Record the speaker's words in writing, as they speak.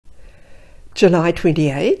July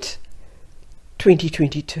 28,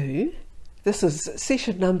 2022. This is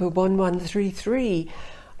session number 1133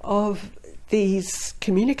 of these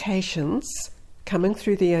communications coming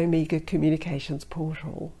through the Omega Communications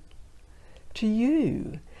portal to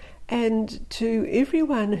you and to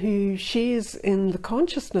everyone who shares in the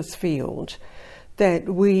consciousness field that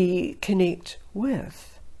we connect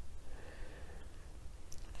with.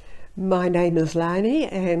 My name is Lani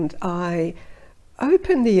and I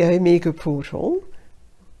open the Omega portal,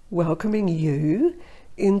 welcoming you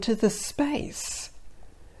into this space.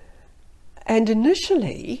 And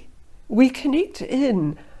initially, we connect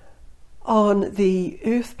in on the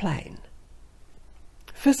earth plane,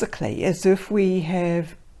 physically, as if we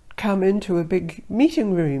have come into a big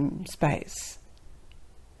meeting room space.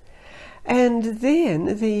 And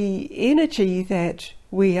then the energy that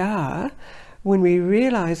we are, when we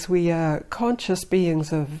realize we are conscious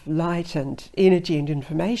beings of light and energy and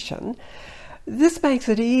information, this makes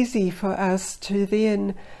it easy for us to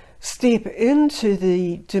then step into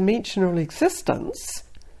the dimensional existence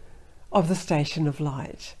of the station of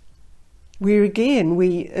light, where again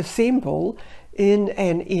we assemble in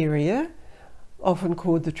an area often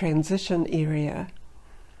called the transition area.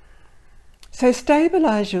 So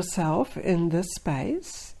stabilize yourself in this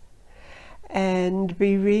space and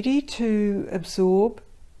be ready to absorb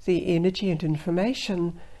the energy and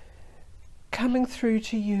information coming through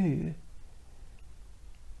to you.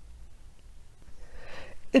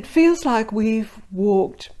 It feels like we've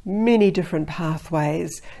walked many different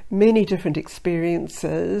pathways, many different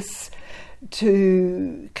experiences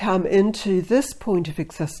to come into this point of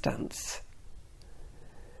existence.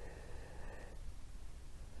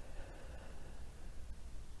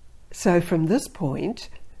 So from this point,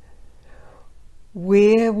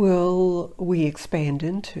 where will we expand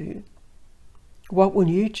into? What will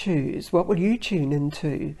you choose? What will you tune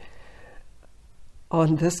into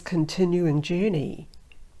on this continuing journey?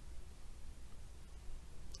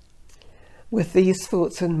 With these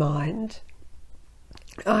thoughts in mind,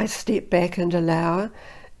 I step back and allow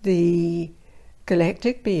the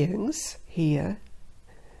galactic beings here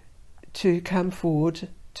to come forward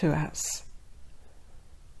to us.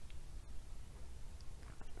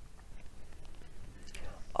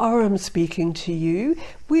 Aurum speaking to you.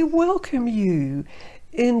 We welcome you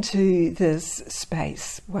into this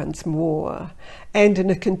space once more and in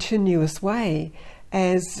a continuous way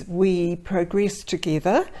as we progress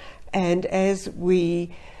together and as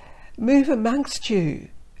we move amongst you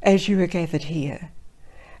as you are gathered here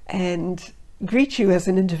and greet you as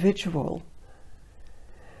an individual.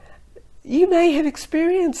 You may have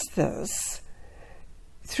experienced this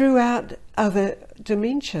throughout other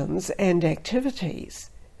dimensions and activities,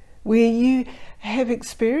 where you have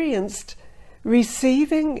experienced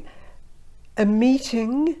receiving a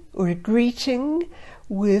meeting or a greeting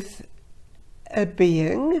with a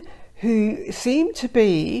being who seemed to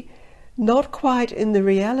be not quite in the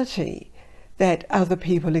reality that other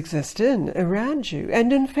people exist in around you.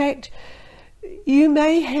 And in fact, you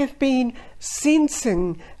may have been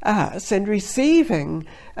sensing us and receiving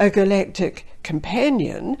a galactic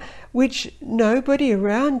companion which nobody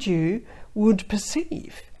around you would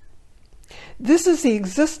perceive. This is the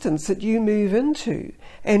existence that you move into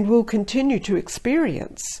and will continue to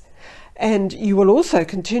experience. And you will also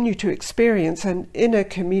continue to experience an inner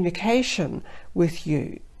communication with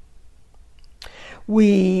you.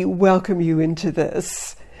 We welcome you into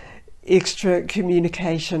this extra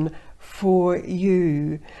communication for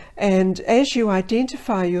you. And as you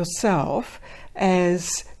identify yourself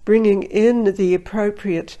as bringing in the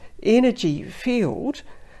appropriate energy field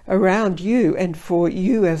around you and for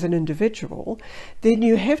you as an individual, then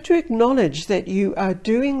you have to acknowledge that you are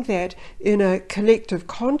doing that in a collective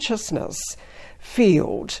consciousness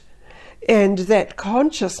field, and that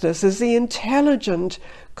consciousness is the intelligent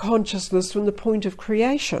consciousness from the point of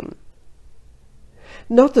creation,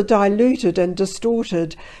 not the diluted and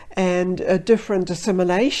distorted and a different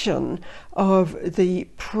assimilation of the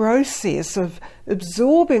process of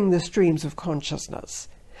absorbing the streams of consciousness.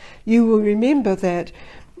 You will remember that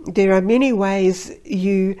there are many ways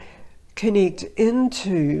you connect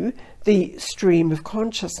into the stream of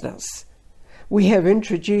consciousness. We have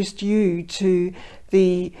introduced you to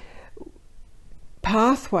the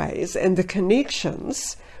pathways and the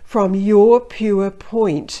connections from your pure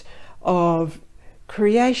point of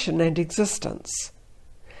creation and existence.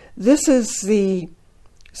 This is the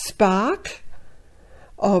spark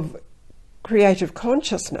of creative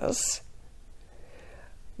consciousness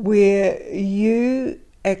where you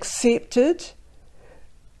accepted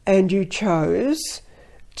and you chose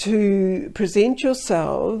to present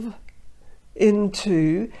yourself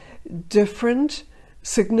into different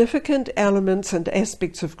significant elements and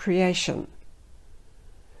aspects of creation.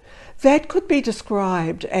 That could be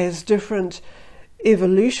described as different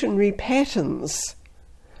evolutionary patterns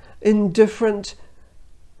in different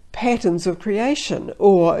patterns of creation,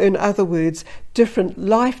 or in other words, different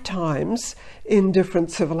lifetimes in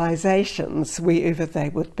different civilizations, wherever they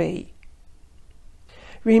would be.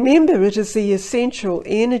 Remember, it is the essential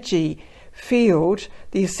energy field,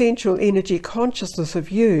 the essential energy consciousness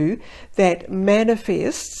of you that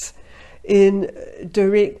manifests in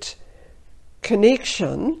direct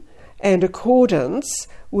connection and accordance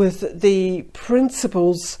with the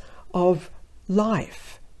principles of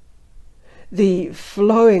life, the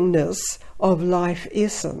flowingness of life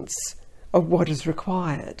essence of what is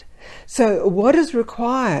required. So what is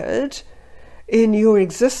required in your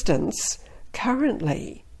existence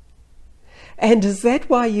currently? And is that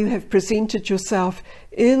why you have presented yourself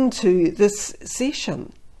into this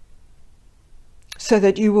session? So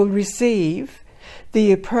that you will receive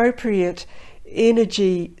the appropriate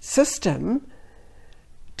energy system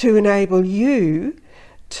to enable you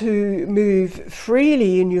to move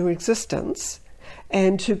freely in your existence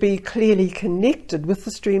and to be clearly connected with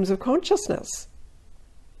the streams of consciousness.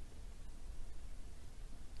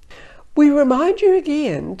 We remind you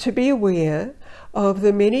again to be aware of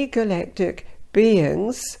the many galactic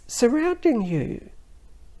beings surrounding you.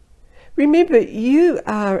 Remember, you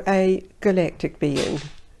are a galactic being,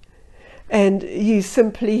 and you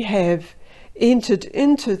simply have entered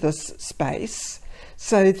into this space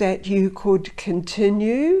so that you could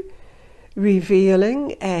continue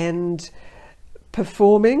revealing and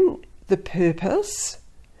performing the purpose,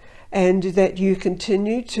 and that you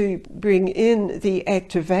continue to bring in the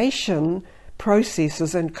activation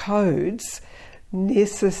processes and codes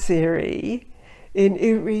necessary in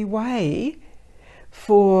every way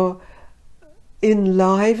for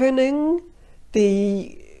enlivening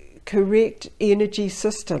the correct energy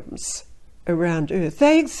systems around Earth.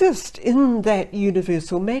 They exist in that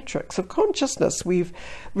universal matrix of consciousness we've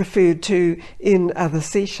referred to in other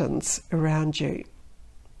sessions around you.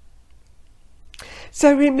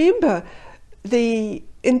 So remember, the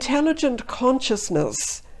intelligent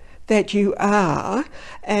consciousness that you are,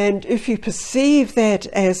 and if you perceive that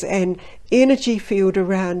as an energy field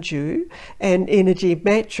around you, an energy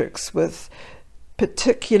matrix with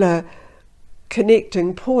particular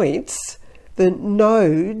connecting points, the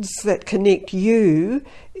nodes that connect you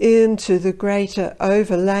into the greater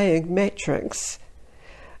overlaying matrix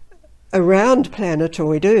around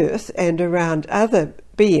planetoid Earth and around other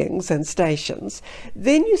beings and stations,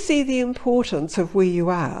 then you see the importance of where you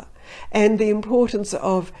are and the importance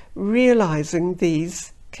of realizing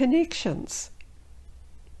these connections.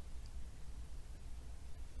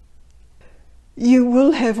 You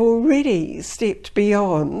will have already stepped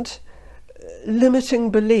beyond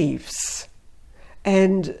limiting beliefs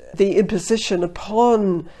and the imposition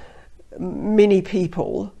upon many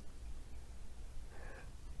people.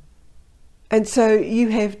 And so you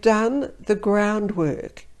have done the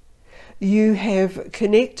groundwork. You have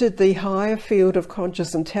connected the higher field of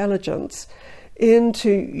conscious intelligence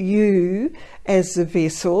into you as the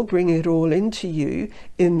vessel, bring it all into you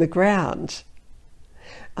in the ground.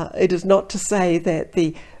 It is not to say that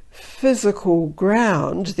the physical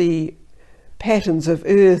ground, the patterns of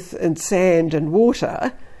earth and sand and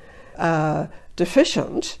water, are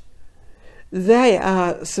deficient. They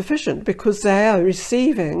are sufficient because they are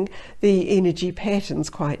receiving the energy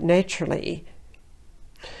patterns quite naturally.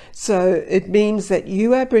 So it means that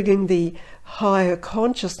you are bringing the higher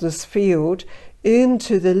consciousness field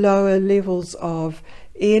into the lower levels of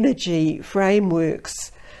energy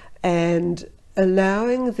frameworks and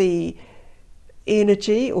allowing the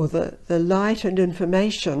energy or the light and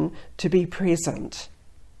information to be present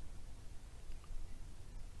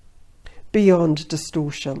beyond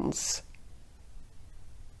distortions.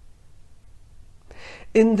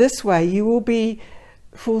 In this way, you will be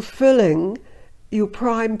fulfilling your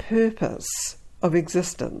prime purpose of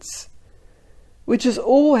existence, which has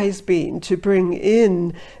always been to bring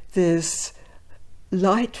in this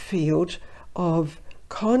light field of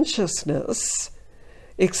consciousness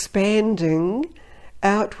expanding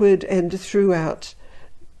outward and throughout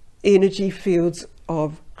energy fields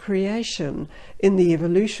of creation in the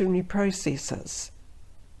evolutionary processes.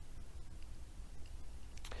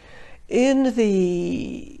 In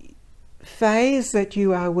the phase that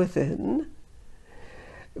you are within,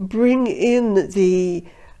 bring in the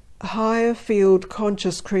higher field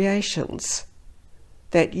conscious creations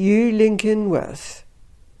that you link in with,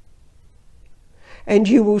 and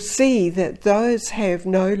you will see that those have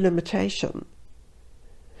no limitation.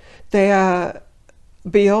 They are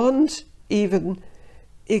beyond even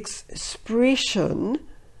expression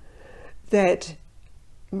that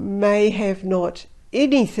may have not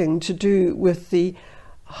anything to do with the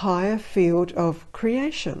higher field of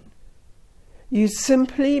creation. You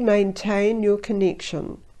simply maintain your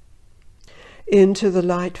connection into the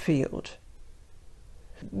light field.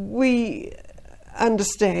 We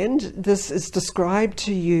understand this is described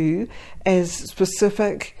to you as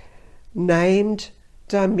specific named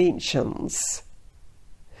dimensions.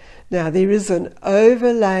 Now, there is an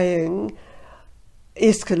overlaying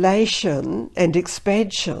escalation and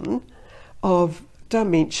expansion of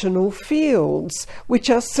dimensional fields, which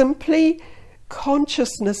are simply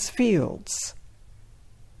consciousness fields.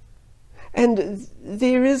 And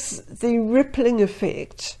there is the rippling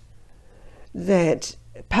effect that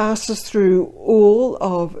passes through all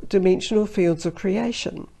of dimensional fields of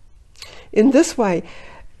creation. In this way,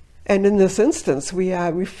 and in this instance, we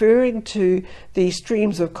are referring to the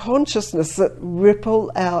streams of consciousness that ripple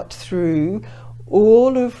out through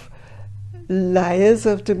all of layers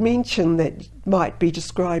of dimension that might be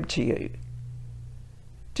described to you.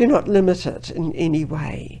 Do not limit it in any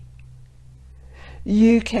way.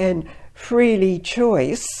 You can freely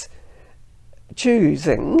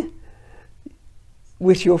choosing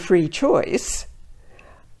with your free choice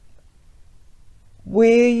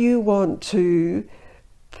where you want to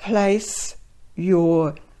place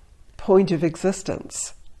your point of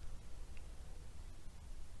existence.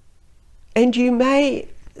 And you may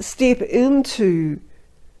step into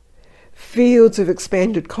fields of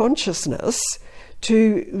expanded consciousness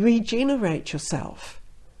to regenerate yourself.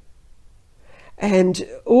 And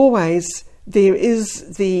always there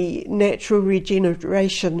is the natural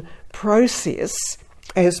regeneration process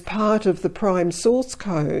as part of the prime source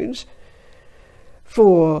code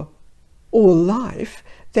for all life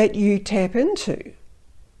that you tap into.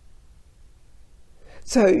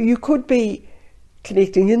 So you could be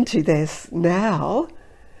connecting into this now,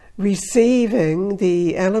 receiving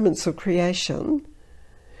the elements of creation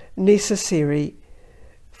necessary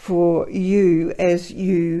for you as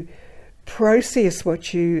you process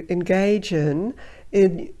what you engage in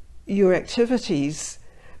your activities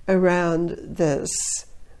around this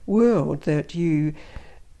world that you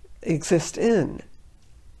exist in.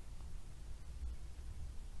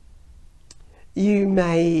 You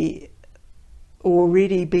may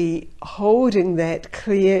already be holding that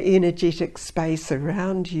clear energetic space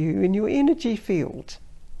around you in your energy field.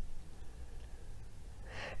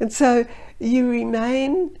 And so you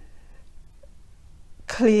remain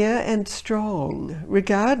clear and strong,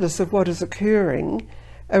 regardless of what is occurring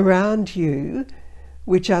around you,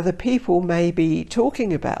 which other people may be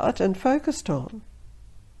talking about and focused on.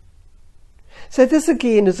 So this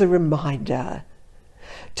again is a reminder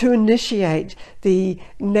to initiate the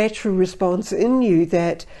natural response in you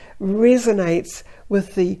that resonates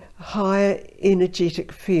with the higher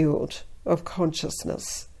energetic field of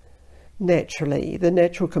consciousness, naturally, the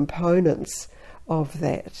natural components of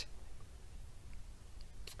that.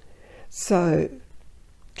 So,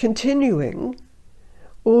 continuing,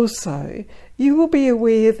 also, you will be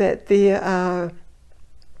aware that there are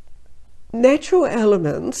natural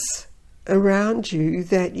elements around you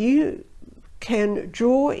that you can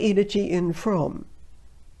draw energy in from.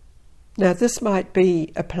 Now, this might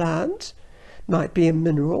be a plant, might be a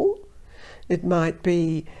mineral, it might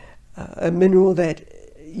be a mineral that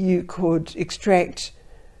you could extract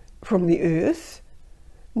from the earth,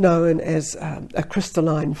 known as a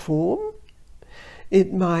crystalline form.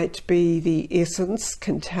 It might be the essence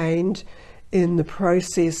contained in the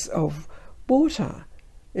process of water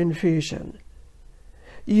infusion.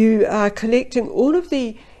 You are collecting all of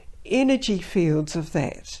the energy fields of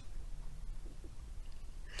that.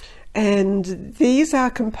 And these are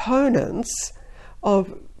components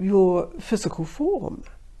of your physical form.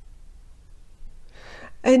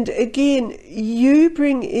 And again, you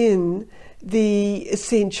bring in the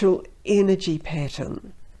essential energy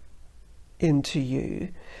pattern into you.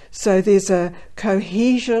 So there's a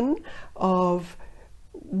cohesion of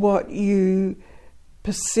what you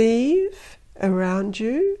perceive around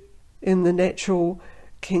you in the natural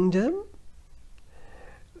kingdom,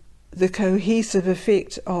 the cohesive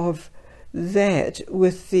effect of that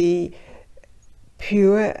with the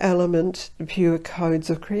pure element, the pure codes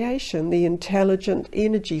of creation, the intelligent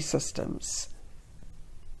energy systems.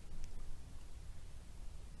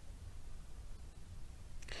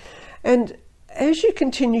 And as you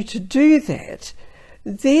continue to do that,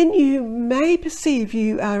 then you may perceive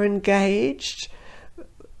you are engaged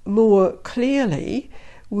more clearly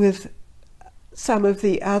with some of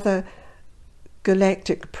the other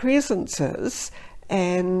galactic presences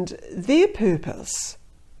and their purpose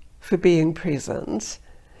for being present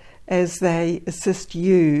as they assist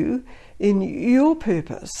you in your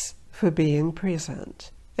purpose for being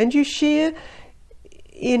present. And you share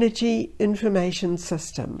energy information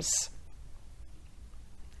systems.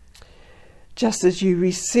 Just as you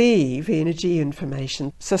receive energy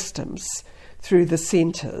information systems through the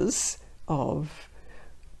centers of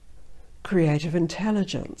creative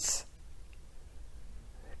intelligence.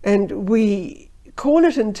 And we call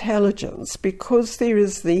it intelligence because there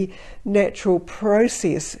is the natural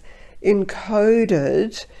process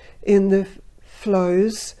encoded in the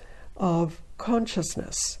flows of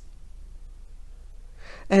consciousness.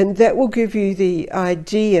 And that will give you the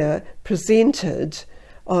idea presented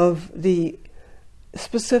of the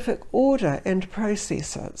specific order and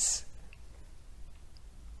processes.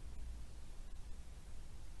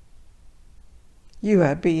 You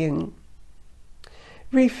are being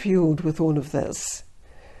refueled with all of this,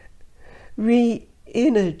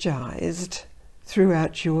 re-energized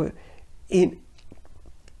throughout your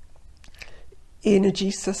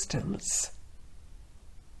energy systems.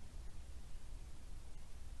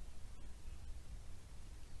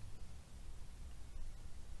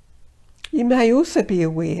 You may also be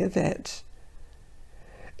aware that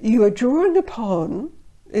you are drawing upon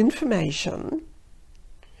information.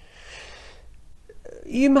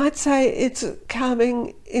 You might say it's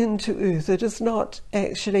coming into Earth. It is not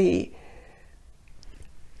actually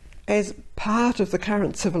as part of the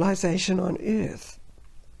current civilization on Earth.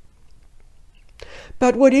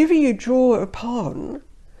 But whatever you draw upon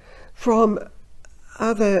from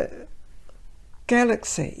other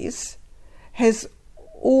galaxies has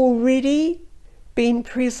already been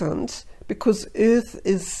present because Earth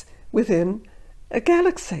is within a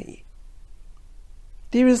galaxy.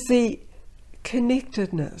 There is the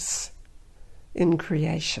connectedness in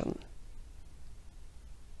creation.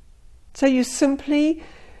 So you simply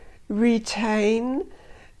retain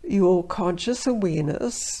your conscious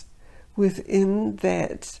awareness within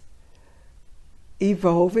that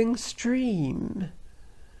evolving stream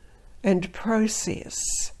and process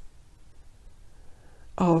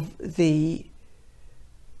of the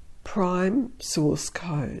prime source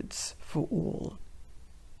codes for all.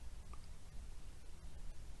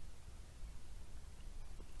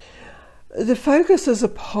 The focus is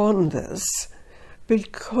upon this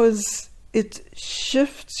because it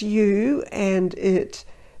shifts you and it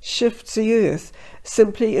shifts the Earth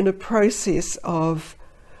simply in a process of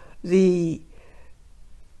the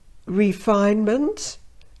refinement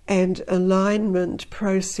and alignment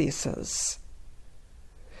processes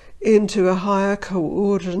into a higher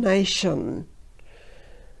coordination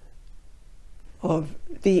of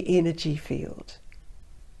the energy field.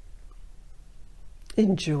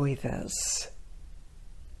 Enjoy this.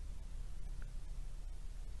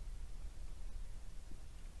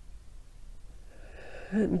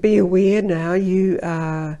 Be aware now you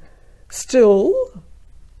are still,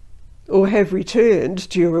 or have returned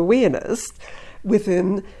to your awareness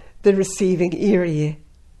within the receiving area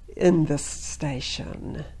in this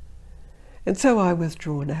station. And so I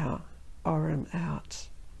withdraw now, Aurum out.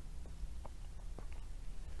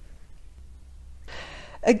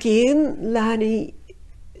 Again, Lani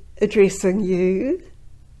addressing you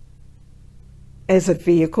as a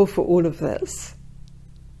vehicle for all of this.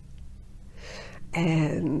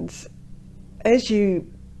 And as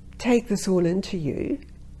you take this all into you,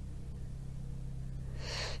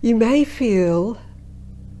 you may feel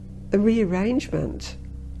a rearrangement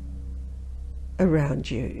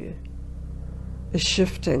around you, a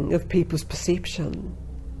shifting of people's perception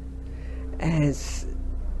as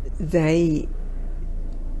they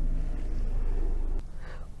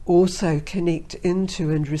also connect into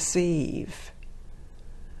and receive.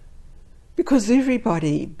 Because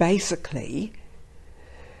everybody basically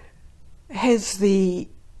has the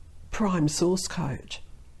prime source code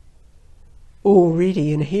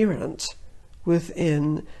already inherent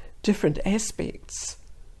within different aspects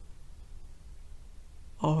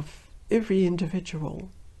of every individual.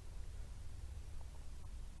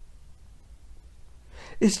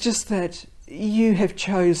 It's just that you have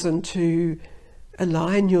chosen to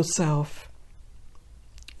align yourself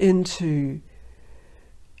into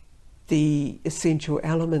the essential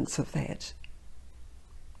elements of that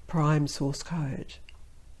prime source code.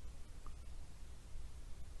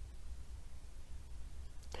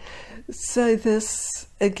 So this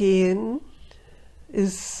again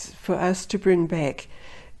is for us to bring back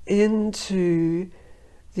into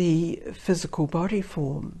the physical body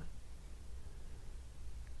form.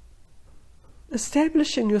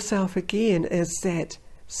 Establishing yourself again as that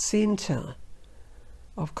center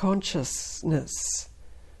of consciousness,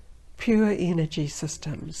 pure energy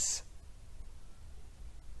systems.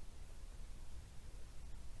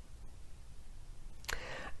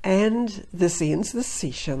 And this ends this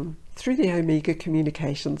session through the Omega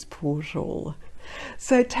Communications portal.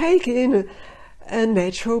 So take in a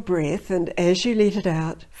natural breath, and as you let it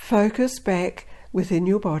out, focus back within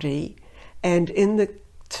your body and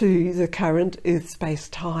to the current Earth space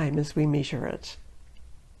time as we measure it.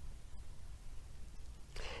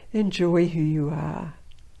 Enjoy who you are.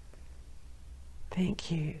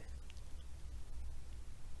 Thank you.